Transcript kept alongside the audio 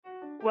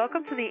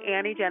Welcome to the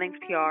Annie Jennings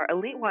PR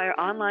Elite Wire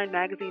online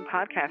magazine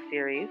podcast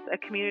series, a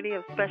community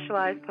of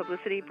specialized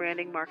publicity,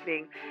 branding,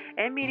 marketing,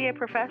 and media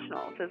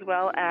professionals, as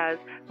well as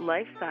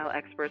lifestyle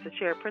experts that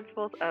share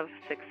principles of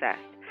success.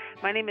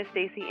 My name is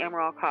Stacey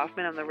Amaral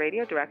Kaufman. I'm the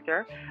radio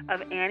director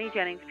of Annie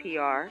Jennings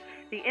PR,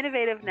 the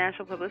innovative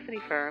national publicity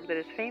firm that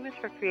is famous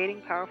for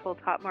creating powerful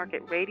top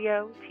market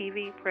radio,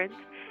 TV, print,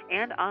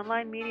 and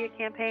online media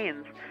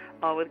campaigns,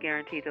 all with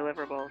guaranteed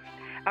deliverables.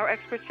 Our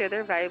experts share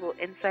their valuable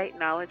insight,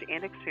 knowledge,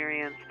 and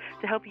experience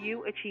to help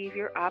you achieve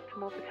your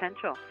optimal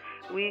potential.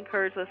 We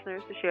encourage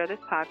listeners to share this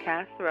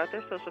podcast throughout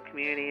their social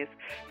communities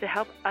to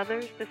help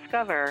others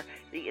discover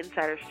the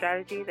insider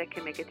strategy that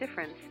can make a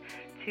difference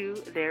to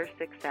their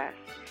success.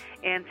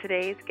 And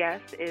today's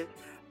guest is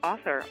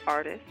author,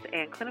 artist,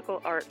 and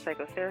clinical art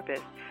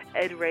psychotherapist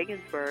Ed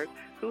Regensburg,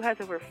 who has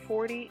over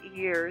 40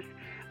 years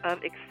of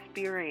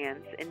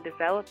experience in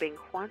developing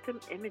quantum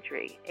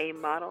imagery, a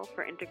model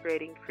for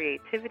integrating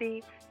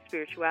creativity,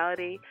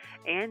 spirituality,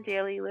 and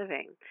daily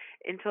living,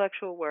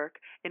 intellectual work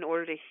in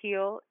order to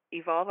heal,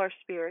 evolve our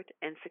spirit,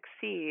 and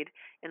succeed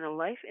in the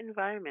life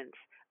environments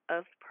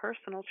of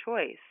personal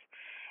choice.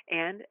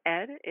 And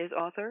Ed is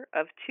author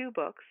of 2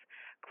 books,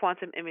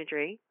 Quantum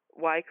Imagery,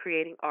 Why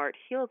Creating Art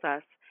Heals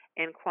Us,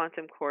 and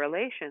Quantum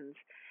Correlations,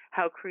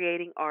 How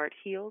Creating Art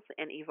Heals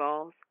and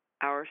Evolves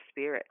Our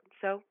Spirit.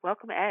 So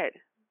welcome, Ed.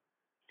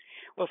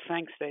 Well,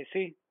 thanks,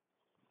 Stacey.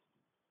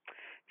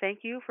 Thank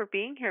you for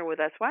being here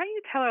with us. Why don't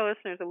you tell our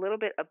listeners a little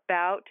bit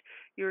about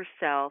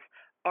yourself,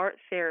 art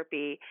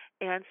therapy,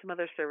 and some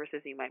other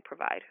services you might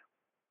provide?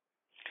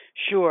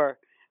 Sure.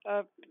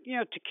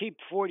 To keep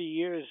 40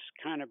 years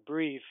kind of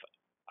brief,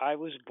 I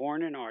was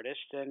born an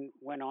artist and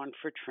went on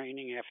for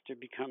training after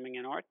becoming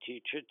an art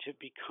teacher to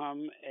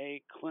become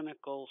a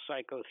clinical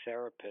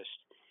psychotherapist.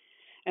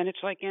 And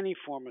it's like any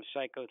form of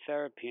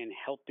psychotherapy in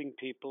helping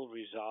people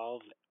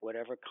resolve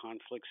whatever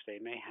conflicts they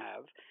may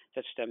have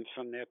that stems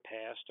from their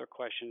past or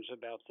questions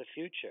about the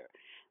future.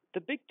 The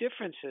big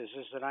difference is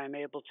that I'm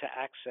able to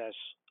access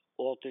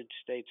altered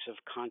states of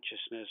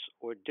consciousness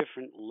or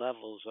different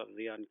levels of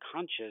the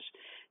unconscious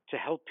to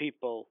help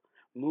people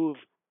move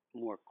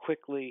more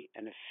quickly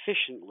and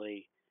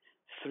efficiently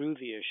through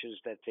the issues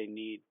that they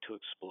need to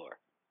explore.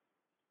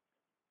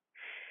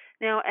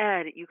 Now,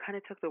 Ed, you kind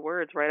of took the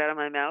words right out of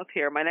my mouth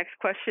here. My next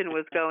question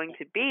was going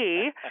to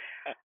be,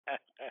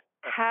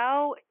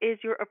 how is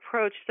your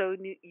approach so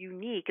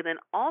unique? And then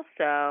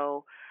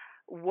also,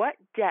 what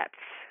depths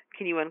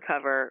can you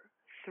uncover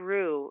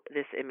through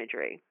this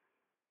imagery?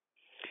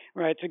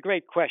 Right, it's a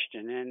great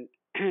question.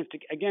 And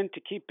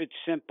to keep it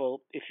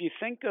simple, if you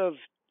think of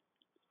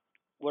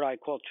what I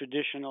call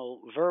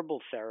traditional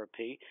verbal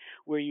therapy,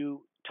 where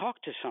you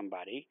talk to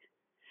somebody,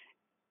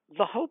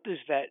 the hope is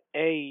that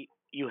A,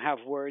 you have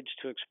words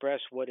to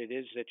express what it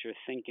is that you're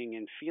thinking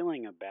and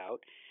feeling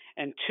about.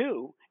 And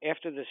 2,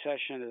 after the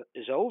session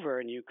is over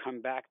and you come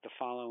back the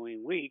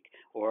following week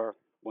or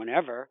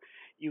whenever,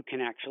 you can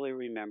actually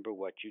remember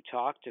what you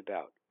talked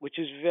about, which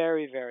is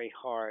very, very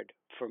hard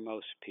for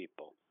most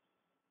people.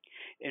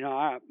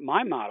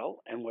 My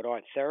model and what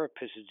art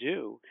therapists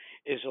do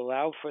is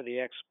allow for the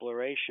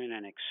exploration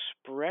and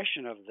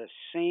expression of the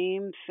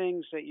same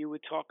things that you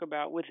would talk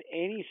about with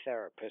any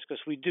therapist,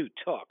 because we do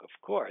talk, of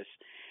course.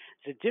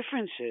 The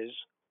difference is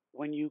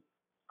when you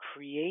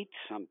create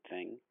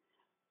something,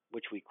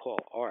 which we call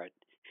art,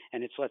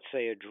 and it's, let's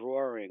say, a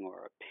drawing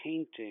or a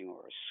painting or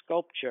a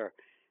sculpture,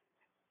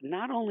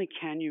 not only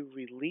can you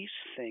release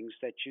things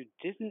that you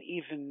didn't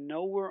even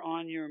know were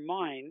on your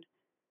mind,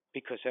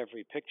 because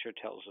every picture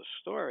tells a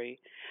story.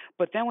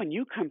 But then when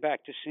you come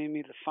back to see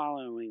me the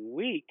following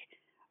week,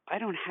 I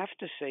don't have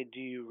to say,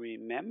 do you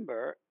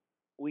remember?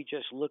 We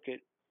just look at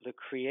the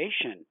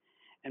creation.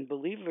 And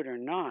believe it or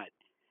not,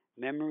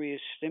 memory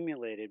is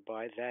stimulated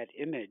by that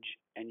image,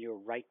 and you're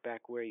right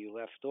back where you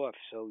left off.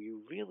 So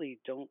you really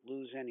don't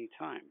lose any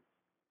time.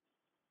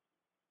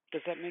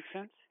 Does that make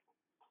sense?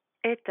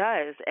 It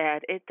does,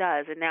 Ed. It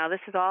does. And now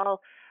this is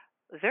all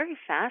very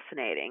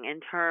fascinating in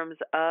terms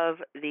of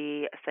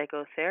the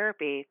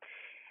psychotherapy.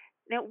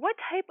 Now, what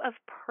type of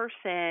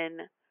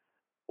person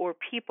or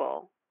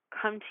people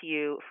come to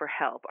you for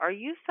help? Are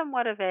you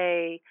somewhat of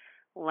a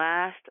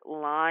last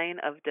line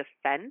of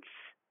defense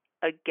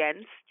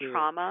against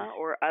trauma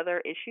or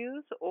other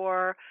issues,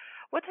 or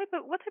what type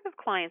of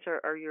clients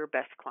are your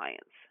best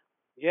clients?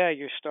 Yeah,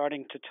 you're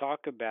starting to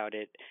talk about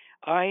it.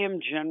 I am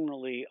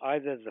generally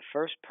either the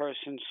first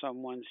person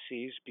someone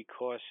sees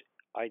because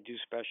I do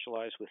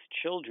specialize with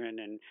children,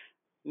 and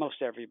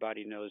most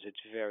everybody knows it's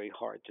very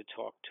hard to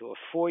talk to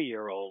a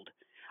 4-year-old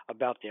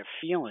about their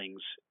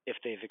feelings if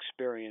they've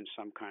experienced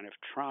some kind of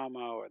trauma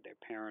or their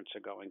parents are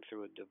going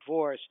through a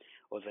divorce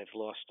or they've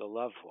lost a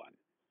loved one.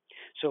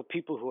 So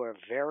people who are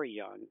very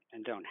young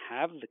and don't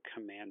have the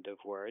command of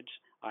words,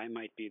 I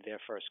might be their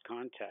first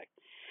contact.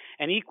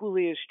 And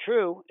equally as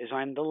true is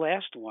I'm the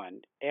last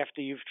one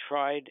after you've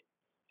tried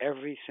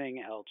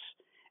everything else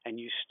and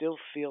you still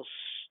feel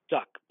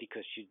stuck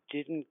because you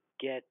didn't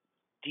get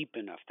deep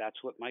enough.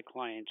 That's what my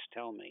clients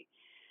tell me.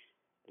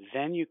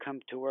 Then you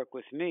come to work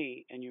with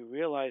me and you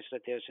realize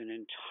that there's an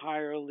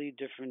entirely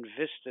different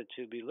vista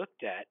to be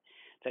looked at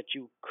that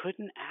you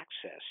couldn't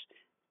access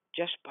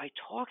just by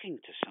talking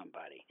to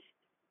somebody,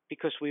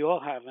 because we all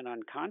have an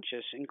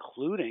unconscious,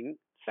 including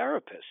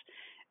therapists,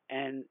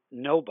 and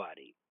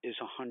nobody is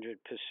 100%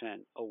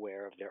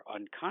 aware of their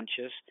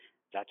unconscious.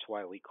 That's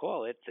why we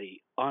call it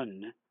the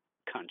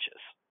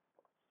unconscious.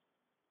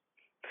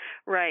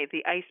 Right,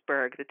 the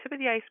iceberg, the tip of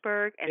the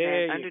iceberg, and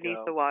There then you underneath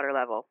go. the water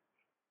level.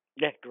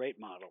 Yeah, great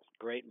model.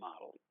 Great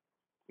model.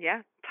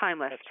 Yeah,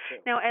 timeless. That's true.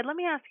 Now, Ed, let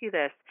me ask you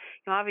this.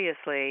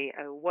 Obviously,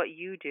 what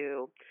you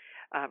do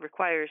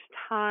requires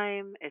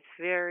time. It's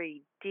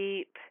very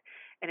deep,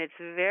 and it's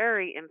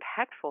very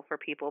impactful for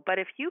people. But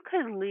if you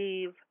could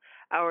leave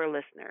our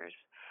listeners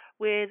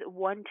with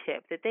one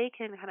tip that they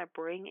can kind of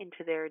bring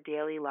into their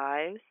daily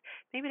lives,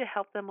 maybe to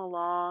help them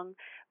along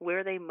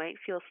where they might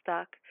feel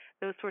stuck,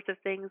 those sorts of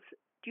things,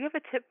 do you have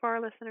a tip for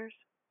our listeners?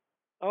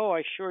 Oh,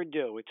 I sure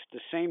do. It's the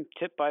same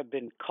tip I've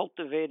been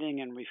cultivating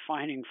and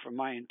refining for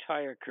my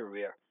entire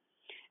career.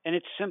 And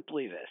it's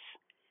simply this.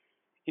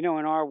 In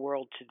our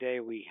world today,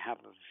 we have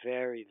a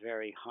very,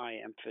 very high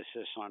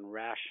emphasis on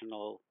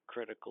rational,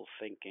 critical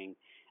thinking.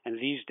 And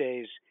these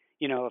days,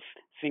 if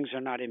things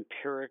are not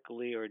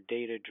empirically or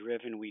data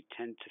driven, we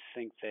tend to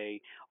think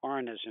they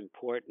aren't as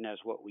important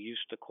as what we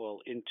used to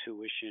call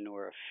intuition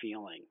or a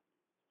feeling.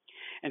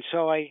 And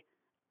so I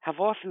have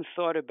often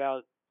thought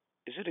about,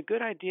 is it a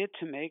good idea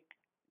to make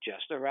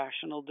just a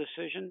rational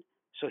decision?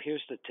 So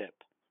here's the tip.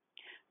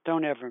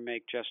 Don't ever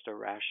make just a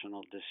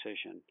rational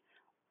decision.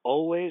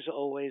 Always,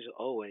 always,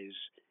 always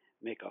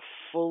make a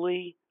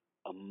fully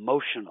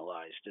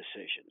emotionalized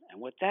decision. And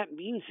what that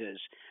means is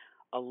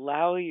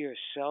allow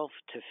yourself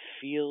to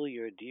feel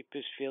your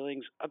deepest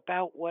feelings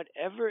about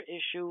whatever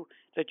issue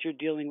that you're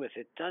dealing with.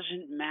 It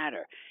doesn't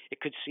matter.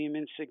 It could seem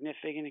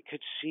insignificant. It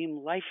could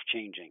seem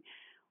life-changing.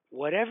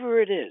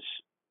 Whatever it is,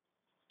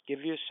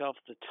 give yourself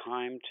the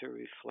time to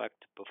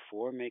reflect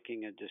before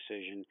making a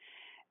decision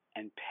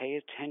and pay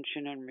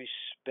attention and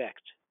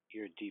respect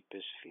your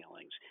deepest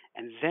feelings.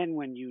 And then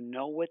when you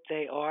know what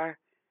they are,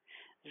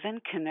 then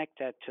connect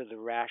that to the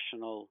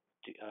rational,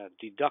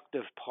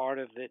 deductive part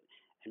of it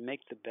and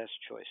make the best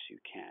choice you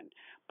can.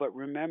 But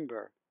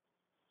remember,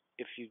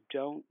 if you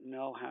don't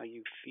know how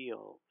you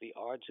feel, the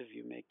odds of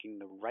you making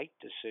the right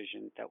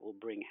decision that will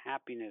bring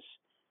happiness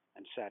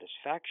and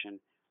satisfaction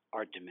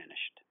are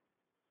diminished.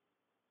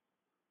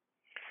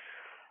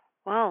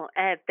 Well,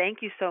 Ed,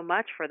 thank you so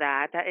much for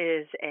that. That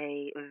is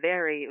a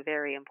very,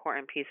 very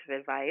important piece of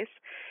advice.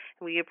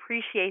 We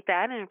appreciate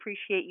that and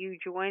appreciate you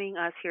joining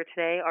us here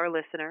today. Our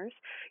listeners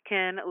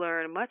can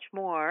learn much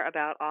more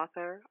about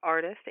author,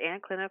 artist,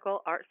 and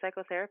clinical art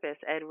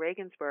psychotherapist Ed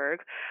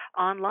Regensburg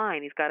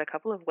online. He's got a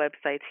couple of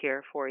websites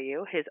here for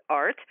you. His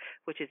art,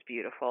 which is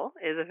beautiful,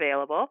 is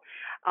available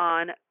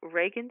on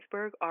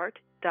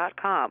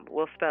regensburgart.com.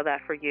 We'll spell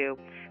that for you.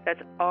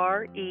 That's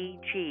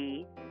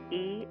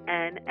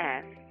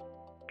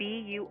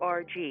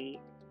REGENSBURG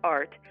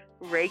art,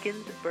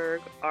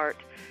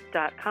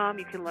 regensburgart.com.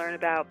 You can learn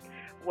about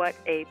what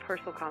a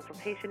personal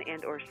consultation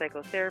and or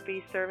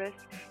psychotherapy service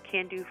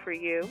can do for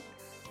you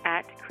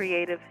at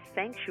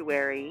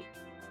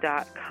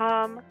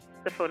creativesanctuary.com.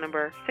 The phone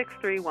number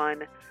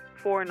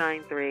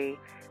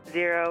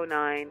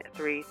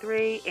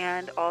 631-493-0933,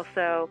 and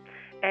also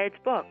Ed's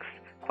books,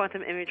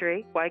 Quantum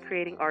Imagery, Why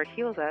Creating Art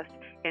Heals Us,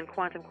 and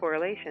Quantum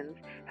Correlations,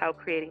 How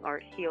Creating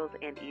Art Heals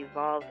and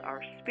Evolves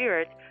Our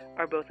Spirit,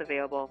 are both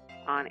available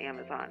on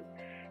Amazon.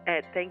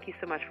 Ed, thank you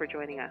so much for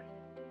joining us.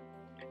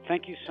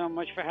 Thank you so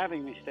much for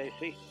having me,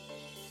 Stacy.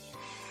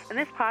 And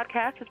this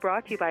podcast is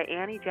brought to you by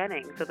Annie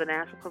Jennings of the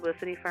national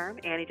publicity firm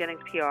Annie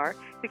Jennings PR,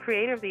 the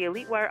creator of the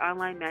Elite Wire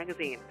online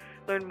magazine.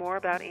 Learn more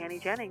about Annie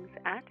Jennings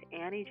at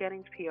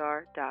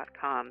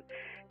AnnieJenningsPR.com.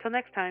 Till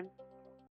next time.